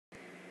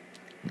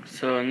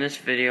So in this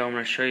video I'm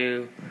going to show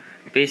you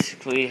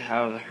basically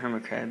how the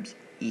hermit crabs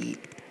eat.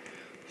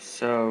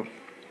 So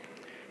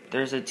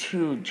there's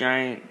two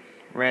giant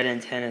red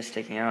antennas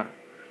sticking out.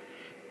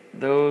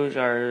 Those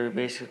are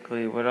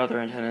basically what other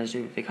antennas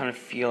do. They kind of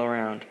feel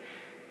around.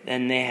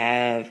 Then they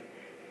have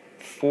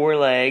 4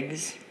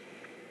 legs,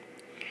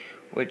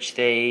 which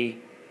they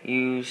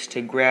use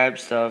to grab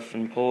stuff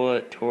and pull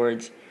it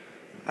towards.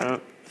 I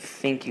don't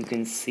think you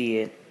can see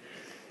it.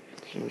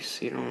 Can you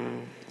see it?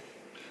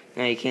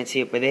 No, you can't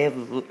see it, but they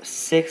have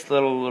 6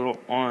 little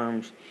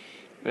arms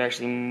that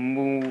actually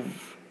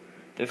move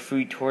the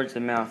food towards the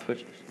mouth,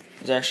 which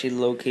is actually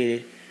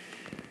located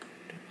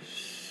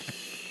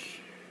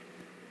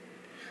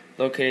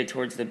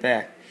towards the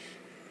back.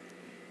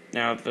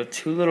 Now, the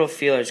 2 little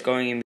feelers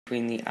going in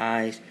between the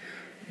eyes,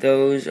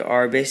 those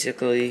are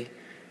basically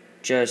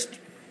just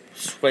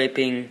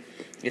swiping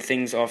the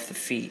things off the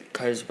feet,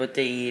 because what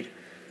they eat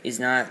is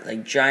not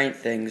like giant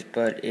things,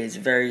 but is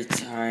very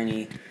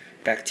tiny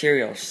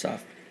bacterial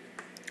stuff.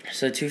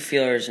 So the 2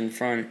 feelers in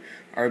front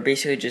are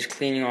basically just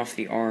cleaning off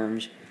the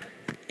arms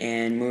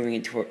and moving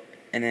it toward,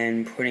 and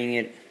then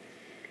cleaning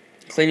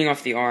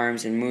off the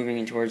arms and moving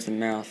it towards the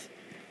mouth,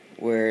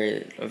 where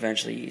it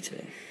eventually eats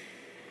it.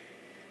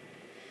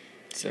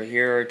 So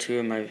here are 2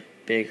 of my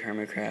big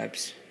hermit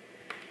crabs.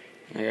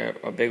 I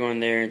got a big one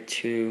there,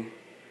 2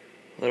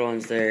 little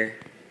ones there.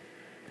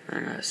 I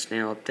got a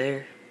snail up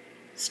there,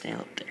 snail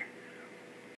up there.